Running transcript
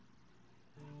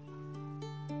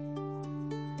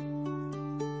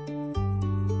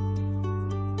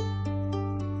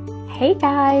Hey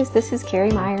guys, this is Carrie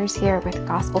Myers here with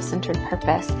Gospel Centered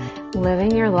Purpose,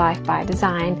 living your life by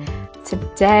design.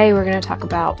 Today we're going to talk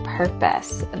about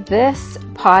purpose. This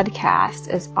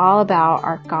podcast is all about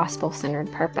our gospel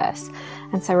centered purpose.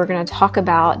 And so we're going to talk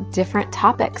about different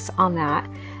topics on that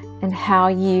and how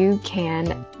you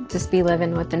can just be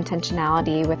living with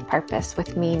intentionality, with purpose,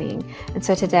 with meaning. And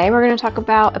so today we're going to talk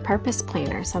about a purpose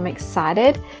planner. So I'm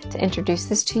excited to introduce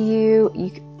this to you.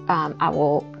 I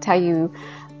will tell you,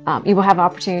 you will have an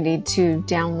opportunity to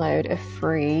download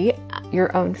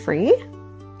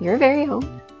your very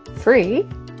own free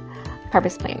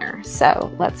purpose planner.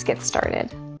 So let's get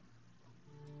started.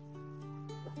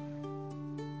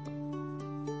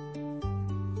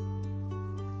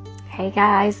 Hey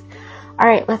guys. All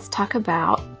right, let's talk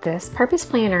about this purpose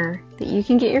planner that you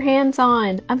can get your hands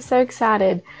on. I'm so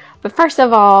excited. But first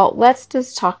of all, let's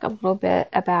just talk a little bit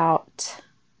about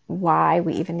why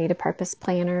we even need a purpose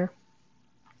planner.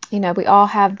 You know, we all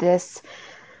have this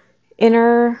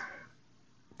inner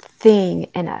thing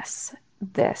in us,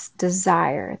 this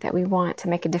desire that we want to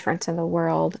make a difference in the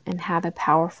world and have a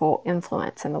powerful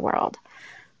influence in the world.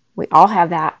 We all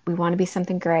have that. We want to be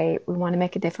something great. We want to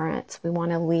make a difference. We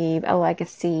want to leave a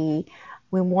legacy.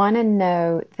 We want to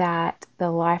know that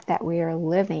the life that we are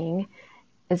living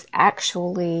is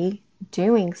actually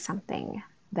doing something,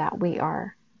 that we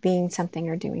are being something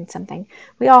or doing something.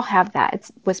 We all have that.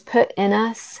 It was put in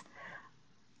us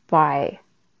by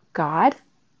God.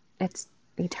 It's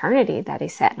eternity that He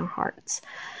set in our hearts.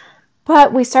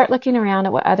 But we start looking around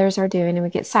at what others are doing and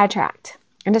we get sidetracked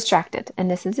and distracted.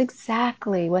 And this is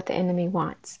exactly what the enemy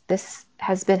wants. This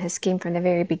has been his scheme from the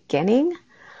very beginning.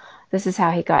 This is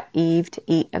how he got Eve to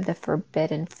eat of the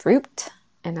forbidden fruit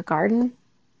in the garden,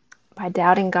 by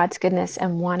doubting God's goodness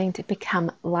and wanting to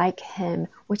become like Him,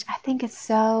 which I think is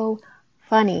so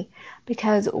funny,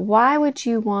 because why would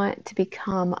you want to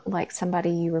become like somebody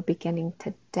you were beginning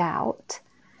to doubt?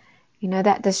 You know,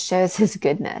 that just shows His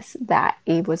goodness, that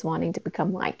Eve was wanting to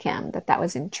become like Him, that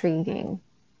was intriguing.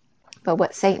 But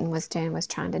what Satan was doing was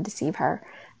trying to deceive her,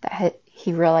 that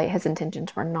his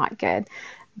intentions were not good,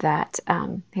 that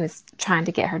he was trying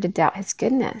to get her to doubt His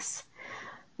goodness,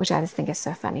 which I just think is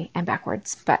so funny and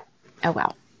backwards, but oh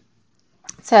well.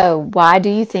 So why do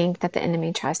you think that the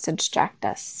enemy tries to distract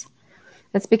us?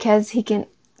 It's because he can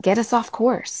get us off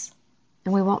course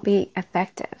and we won't be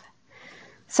effective.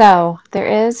 So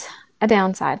there is a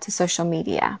downside to social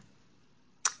media.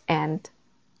 And,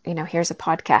 you know, here's a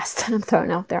podcast I'm throwing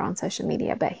out there on social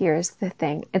media, but here's the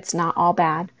thing. It's not all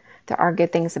bad. There are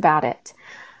good things about it.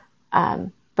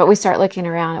 But we start looking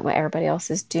around at what everybody else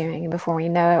is doing. And before we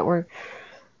know it, we're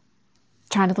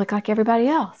trying to look like everybody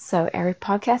else. So every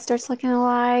podcast starts looking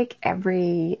alike.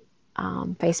 Every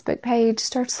Facebook page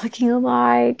starts looking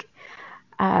alike.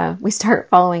 We start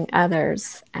following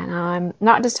others. And I'm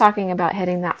not just talking about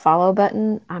hitting that follow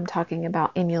button. I'm talking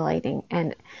about emulating.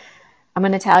 And I'm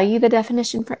going to tell you the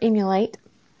definition for emulate.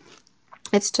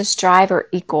 It's to strive or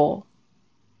equal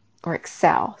or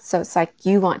excel. So it's like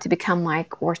you want to become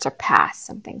like or surpass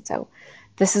something. So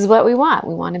this is what we want.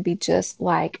 We want to be just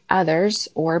like others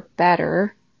or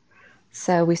better.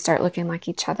 So we start looking like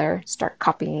each other, start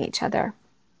copying each other.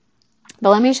 But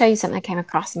let me show you something I came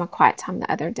across in my quiet time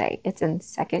the other day. It's in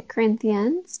 2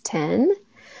 Corinthians 10,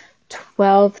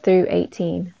 12 through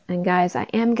 18. And guys, I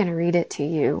am going to read it to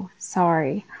you.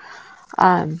 Sorry.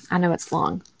 I know it's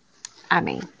long. I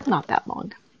mean, not that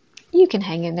long. You can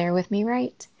hang in there with me,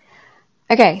 right?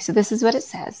 Okay, so this is what it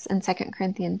says in 2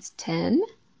 Corinthians 10.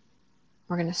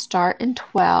 We're going to start in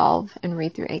 12 and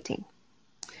read through 18.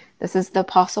 This is the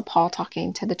Apostle Paul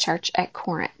talking to the church at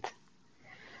Corinth.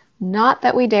 Not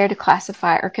that we dare to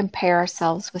classify or compare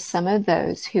ourselves with some of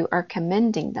those who are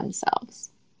commending themselves.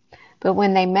 But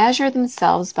when they measure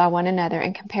themselves by one another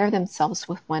and compare themselves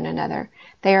with one another,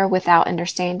 they are without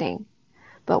understanding.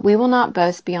 But we will not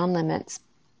boast beyond limits,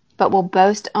 but will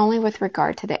boast only with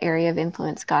regard to the area of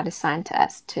influence God assigned to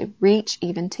us to reach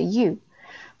even to you.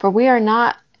 For we are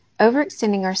not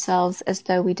overextending ourselves as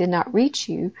though we did not reach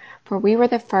you, for we were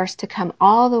the first to come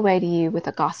all the way to you with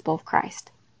the gospel of Christ.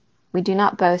 We do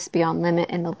not boast beyond limit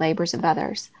in the labors of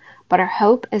others, but our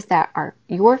hope is that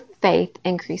your faith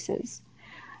increases.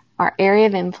 Our area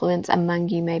of influence among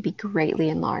you may be greatly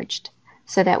enlarged,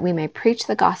 so that we may preach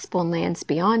the gospel in lands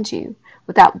beyond you,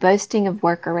 without boasting of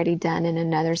work already done in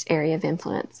another's area of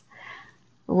influence.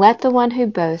 Let the one who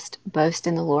boasts, boast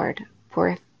in the Lord,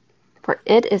 for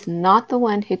it is not the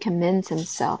one who commends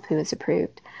himself who is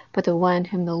approved, but the one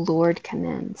whom the Lord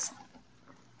commends.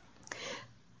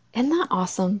 Isn't that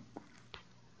awesome?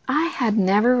 I had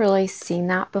never really seen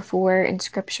that before in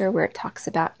Scripture, where it talks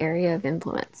about area of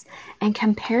influence and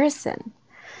comparison.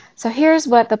 So here's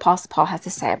what the Apostle Paul has to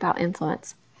say about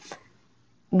influence.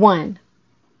 1,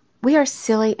 we are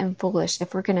silly and foolish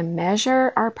if we're going to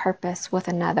measure our purpose with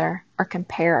another or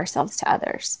compare ourselves to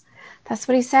others. That's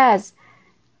what he says.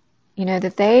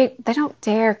 That they don't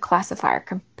dare classify or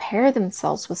compare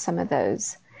themselves with some of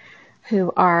those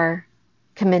who are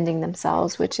commending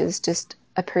themselves, which is just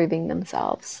approving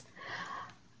themselves.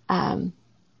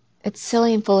 It's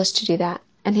silly and foolish to do that.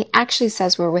 And he actually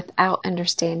says we're without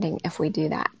understanding if we do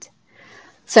that.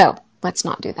 So let's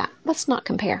not do that. Let's not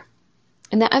compare.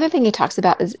 And the other thing he talks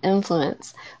about is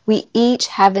influence. We each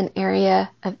have an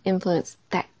area of influence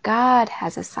that God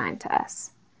has assigned to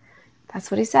us. That's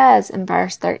what he says in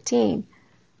verse 13,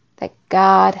 that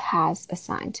God has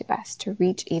assigned to us to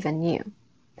reach even you.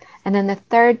 And then the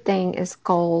third thing is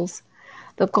goals.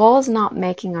 The goal is not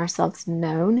making ourselves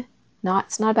known.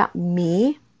 It's not about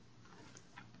me,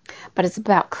 but it's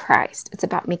about Christ. It's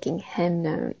about making him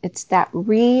known. It's that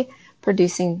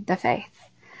reproducing the faith.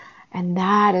 And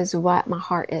that is what my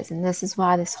heart is. And this is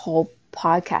why this whole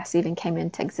podcast even came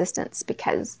into existence,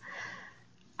 because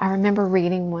I remember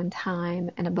reading one time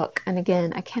in a book, and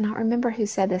again, I cannot remember who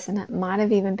said this, and it might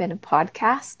have even been a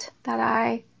podcast that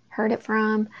I heard it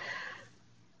from,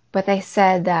 but they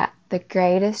said that the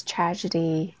greatest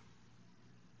tragedy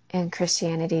in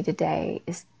Christianity today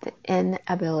is the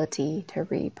inability to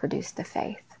reproduce the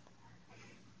faith.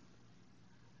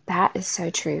 That is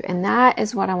so true. And that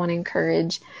is what I want to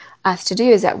encourage us to do,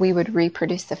 is that we would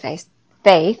reproduce the faith,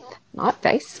 not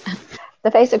face, the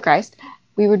face of Christ.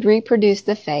 We would reproduce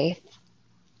the faith,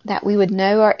 that we would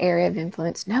know our area of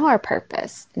influence, know our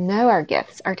purpose, know our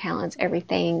gifts, our talents,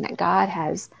 everything that God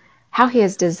has, how he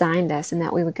has designed us, and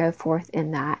that we would go forth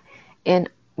in that, in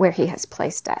where he has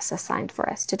placed us, assigned for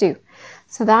us to do.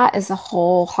 So that is the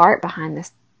whole heart behind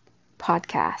this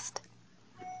podcast.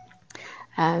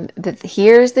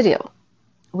 Here's the deal.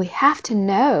 We have to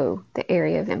know the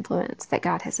area of influence that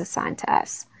God has assigned to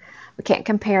us. We can't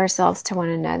compare ourselves to one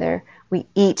another. We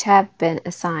each have been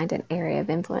assigned an area of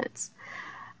influence.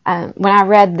 When I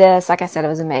read this, like I said, I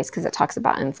was amazed because it talks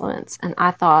about influence. And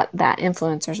I thought that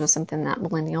influencers was something that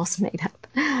millennials made up.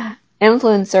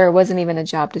 Influencer wasn't even a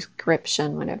job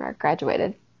description whenever I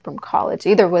graduated from college.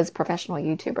 Either was professional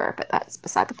YouTuber, but that's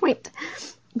beside the point.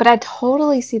 But I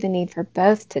totally see the need for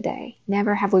both today.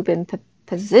 Never have we been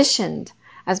positioned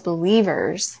as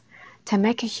believers to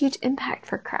make a huge impact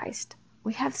for Christ.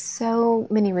 We have so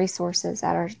many resources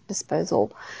at our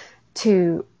disposal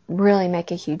to really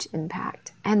make a huge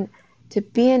impact. And to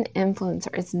be an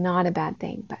influencer is not a bad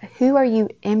thing. But who are you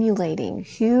emulating?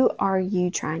 Who are you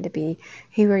trying to be?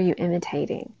 Who are you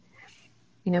imitating?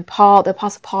 Paul, the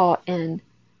Apostle Paul in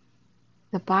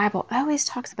the Bible always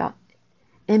talks about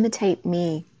imitate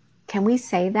me. Can we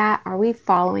say that? Are we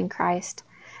following Christ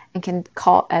and can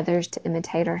call others to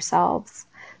imitate ourselves?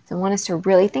 So I want us to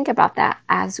really think about that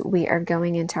as we are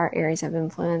going into our areas of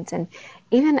influence, and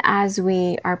even as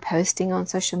we are posting on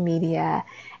social media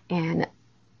and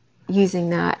using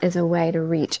that as a way to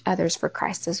reach others for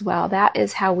Christ as well. That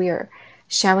is how we are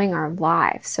showing our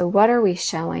lives. So what are we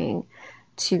showing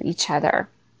to each other?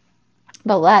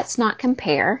 But let's not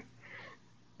compare.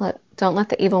 Don't let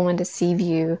the evil one deceive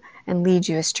you and lead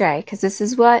you astray, because this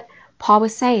is what Paul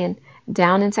was saying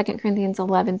down in 2 Corinthians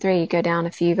 11:3. You go down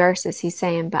a few verses, he's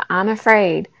saying, but I'm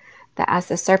afraid that as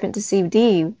the serpent deceived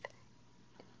Eve,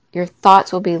 your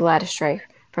thoughts will be led astray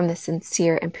from the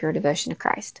sincere and pure devotion to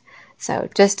Christ. So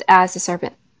just as the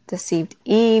serpent deceived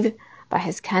Eve by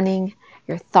his cunning,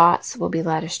 your thoughts will be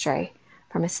led astray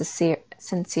from a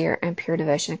sincere and pure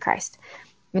devotion to Christ.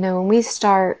 When we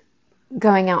start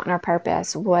going out in our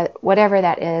purpose, whatever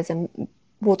that is, and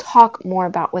we'll talk more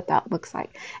about what that looks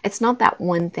like. It's not that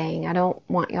one thing. I don't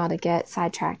want y'all to get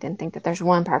sidetracked and think that there's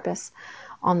one purpose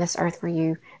on this earth for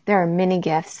you. There are many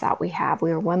gifts that we have.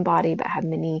 We are one body but have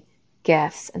many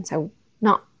gifts. And so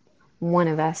not one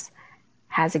of us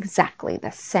has exactly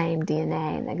the same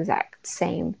DNA and the exact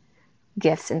same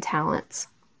gifts and talents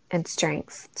and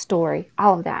strengths, story,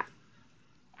 all of that.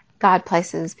 God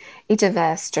places each of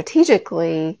us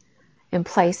strategically in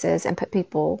places and put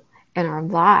people in our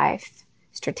life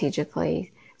strategically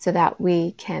so that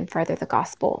we can further the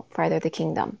gospel, further the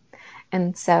kingdom.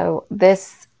 And so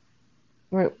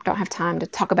we don't have time to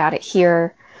talk about it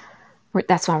here.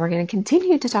 That's why we're going to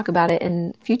continue to talk about it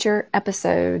in future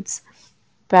episodes.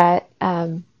 But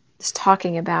just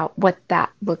talking about what that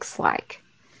looks like.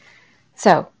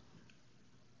 So,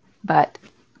 but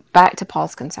back to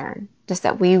Paul's concern, just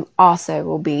that we also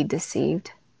will be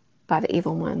deceived by the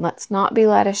evil one. Let's not be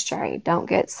led astray. Don't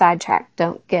get sidetracked.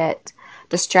 Don't get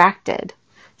distracted.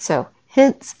 So,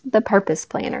 hence the purpose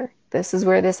planner. This is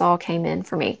where this all came in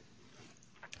for me.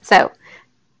 So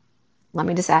let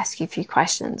me just ask you a few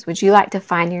questions. Would you like to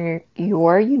find your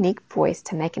unique voice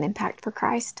to make an impact for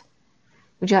Christ?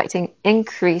 Would you like to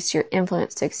increase your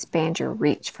influence to expand your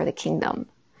reach for the kingdom?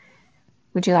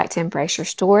 Would you like to embrace your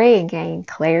story and gain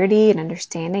clarity and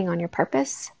understanding on your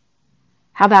purpose?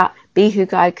 How about be who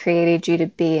God created you to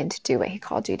be and to do what He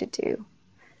called you to do?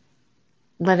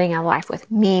 Living a life with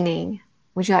meaning.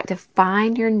 Would you like to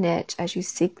find your niche as you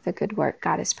seek the good work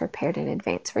God has prepared in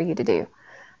advance for you to do?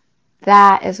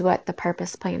 That is what the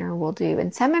Purpose Planner will do.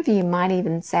 And some of you might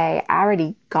even say, I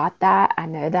already got that. I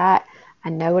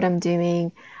know what I'm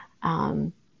doing.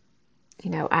 I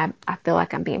feel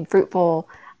like I'm being fruitful.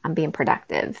 I'm being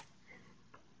productive.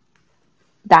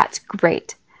 That's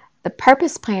great. The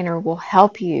Purpose Planner will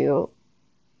help you,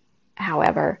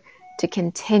 however, to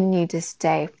continue to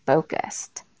stay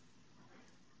focused.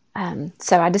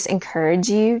 So I just encourage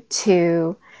you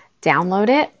to download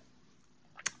it.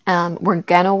 We're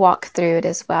going to walk through it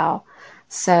as well.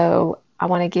 So I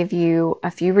want to give you a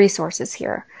few resources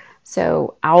here.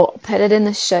 So I'll put it in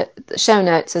the show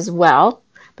notes as well,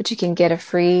 but you can get a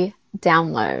free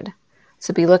download.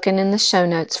 So be looking in the show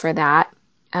notes for that.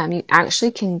 You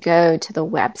actually can go to the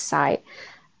website.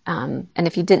 And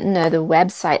if you didn't know, the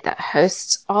website that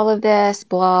hosts all of this,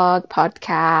 blog,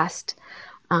 podcast,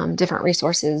 different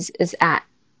resources, is at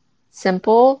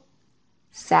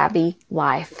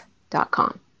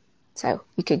simplesavvylife.com. So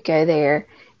you could go there,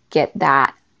 get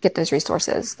those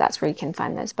resources. That's where you can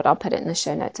find those, but I'll put it in the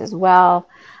show notes as well.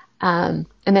 And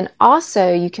then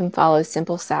also you can follow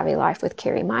Simple Savvy Life with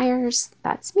Carrie Myers.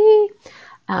 That's me.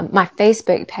 My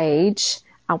Facebook page,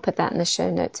 I'll put that in the show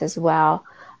notes as well.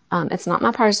 It's not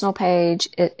my personal page.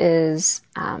 It is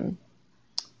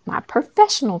my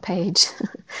professional page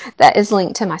that is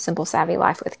linked to my Simple Savvy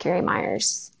Life with Carrie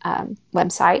Myers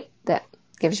website that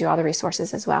gives you all the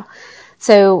resources as well.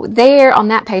 So there on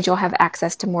that page, you'll have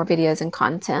access to more videos and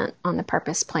content on the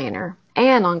Purpose Planner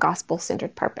and on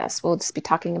Gospel-Centered Purpose. We'll just be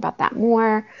talking about that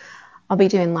more. I'll be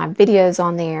doing live videos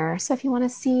on there. So if you want to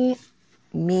see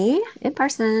me in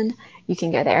person, you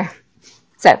can go there.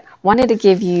 So wanted to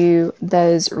give you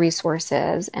those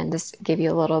resources and just give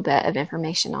you a little bit of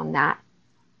information on that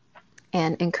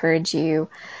and encourage you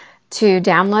to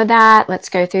download that. Let's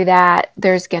go through that.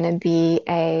 There's going to be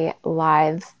a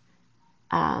live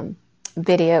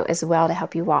video as well to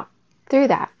help you walk through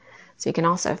that. So you can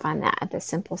also find that at the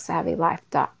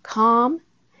simplesavvylife.com.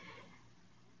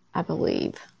 I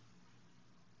believe.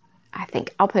 I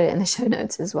think I'll put it in the show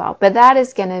notes as well. But that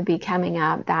is going to be coming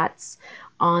up. That's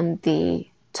on the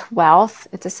 12th.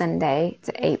 It's a Sunday. It's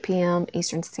at 8 p.m.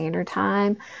 Eastern Standard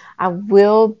Time. I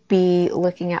will be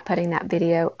looking at putting that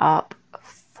video up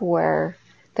for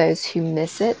those who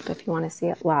miss it. But if you want to see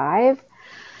it live,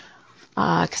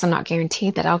 because I'm not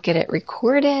guaranteed that I'll get it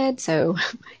recorded. So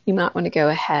you might want to go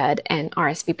ahead and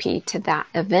RSVP to that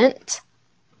event.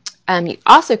 You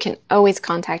also can always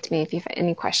contact me if you have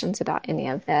any questions about any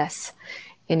of this,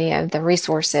 any of the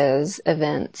resources,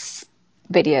 events,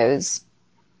 videos,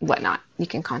 whatnot. You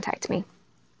can contact me.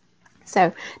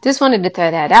 So just wanted to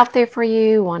throw that out there for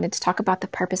you. Wanted to talk about the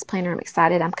Purpose Planner. I'm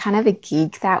excited. I'm kind of a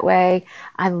geek that way.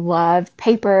 I love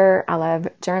paper. I love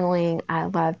journaling. I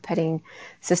love putting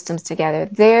systems together.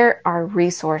 There are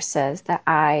resources that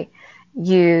I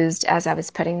used as I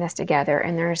was putting this together,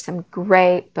 and there are some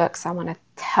great books I want to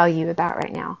tell you about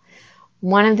right now.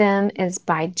 One of them is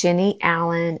by Jenny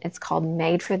Allen. It's called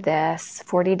Made for This,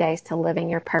 40 Days to Living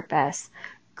Your Purpose.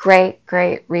 Great,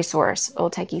 great resource. It will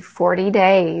take you 40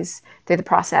 days through the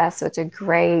process. So it's a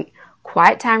great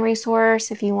quiet time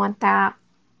resource if you want that.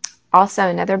 Also,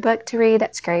 another book to read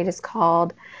that's great is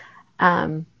called,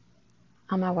 oh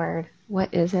my word,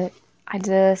 what is it? I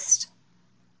just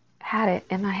had it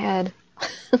in my head.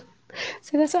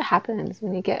 So that's what happens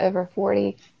when you get over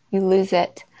 40. You lose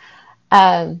it.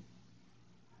 On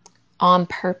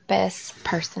Purpose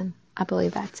Person. I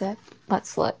believe that's it.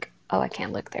 Let's look. Oh, I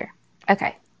can't look there.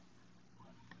 Okay.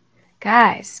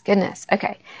 Guys, goodness.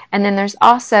 Okay. And then there's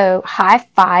also High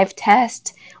Five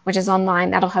Test, which is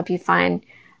online. That'll help you find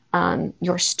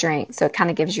your strength. So it kind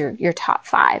of gives you your top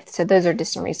 5. So those are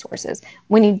just some resources.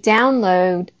 When you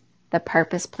download the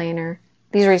Purpose Planner,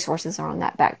 these resources are on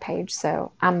that back page.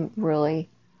 So I'm really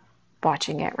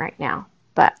watching it right now.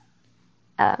 But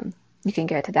you can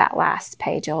go to that last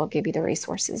page. It'll give you the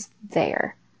resources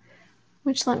there.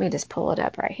 Which, let me just pull it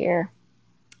up right here.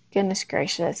 Goodness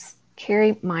gracious.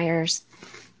 Carrie Myers,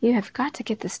 you have got to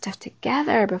get this stuff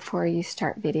together before you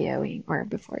start videoing or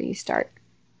before you start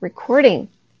recording.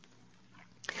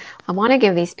 I want to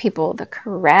give these people the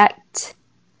correct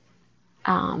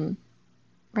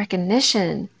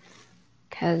recognition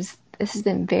because this has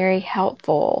been very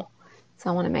helpful. So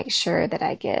I want to make sure that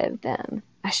I give them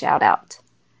a shout out.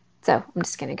 So I'm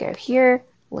just going to go here,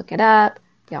 look it up.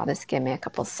 Y'all just give me a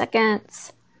couple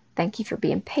seconds. Thank you for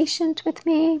being patient with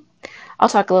me. I'll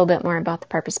talk a little bit more about the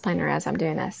Purpose Planner as I'm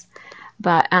doing this.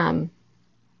 But, oh,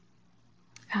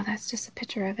 that's just a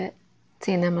picture of it.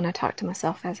 Seeing them when I talk to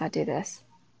myself as I do this.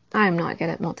 I am not good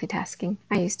at multitasking.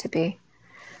 I used to be.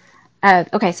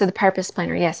 Okay, so the Purpose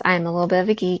Planner. Yes, I am a little bit of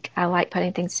a geek. I like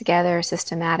putting things together,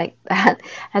 systematic. That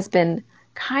has been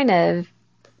kind of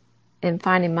in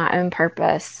finding my own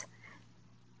purpose,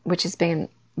 which has been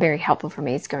very helpful for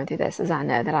me. It's going through this, as I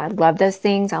know that I love those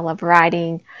things. I love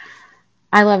writing.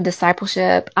 I love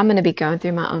discipleship. I'm going to be going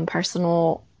through my own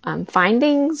personal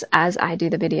findings as I do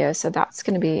the video, so that's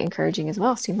going to be encouraging as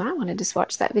well. So you might want to just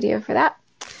watch that video for that.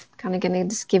 I'm kind of going to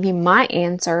just give you my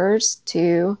answers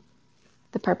to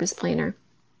the Purpose Planner.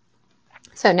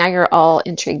 So now you're all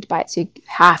intrigued by it, so you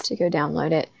have to go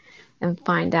download it and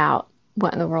find out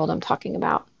what in the world I'm talking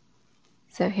about.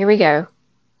 So here we go.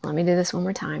 Let me do this one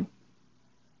more time.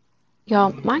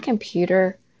 Y'all, my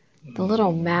computer, the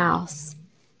little mouse,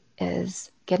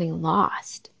 is getting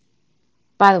lost.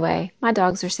 By the way, my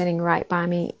dogs are sitting right by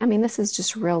me. I mean, this is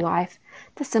just real life,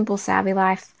 the simple, savvy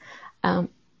life.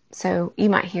 So you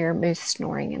might hear Moose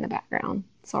snoring in the background.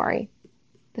 Sorry.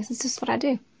 This is just what I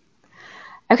do.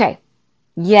 Okay.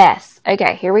 Yes.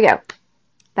 Okay, here we go.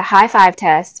 The High Five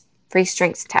Test, Free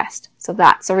Strengths Test. So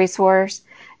that's a resource.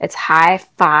 It's High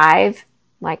Five,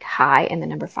 like high and the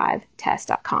number 5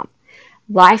 test.com.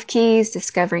 Life Keys,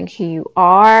 Discovering Who You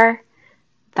Are.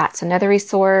 That's another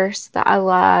resource that I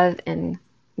love and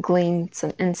glean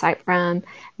some insight from.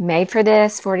 Made for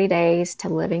This, 40 Days to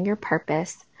Living Your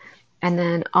Purpose. And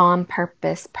then On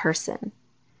Purpose Person.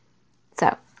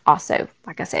 So also,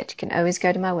 like I said, you can always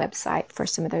go to my website for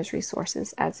some of those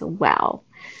resources as well.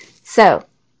 So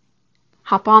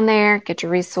hop on there, get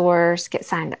your resource, get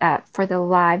signed up for the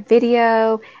live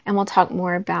video, and we'll talk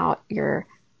more about your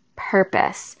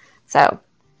purpose. So,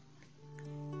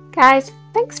 guys,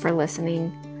 thanks for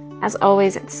listening. As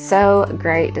always, it's so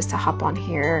great just to hop on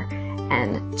here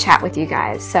and chat with you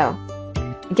guys. So,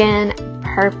 again,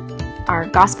 our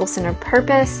gospel-centered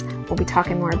purpose, we'll be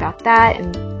talking more about that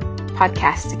in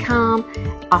podcasts to come,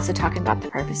 also talking about the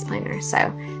Purpose Planner.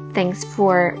 So, thanks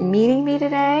for meeting me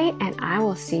today, and I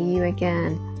will see you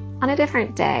again on a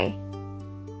different day.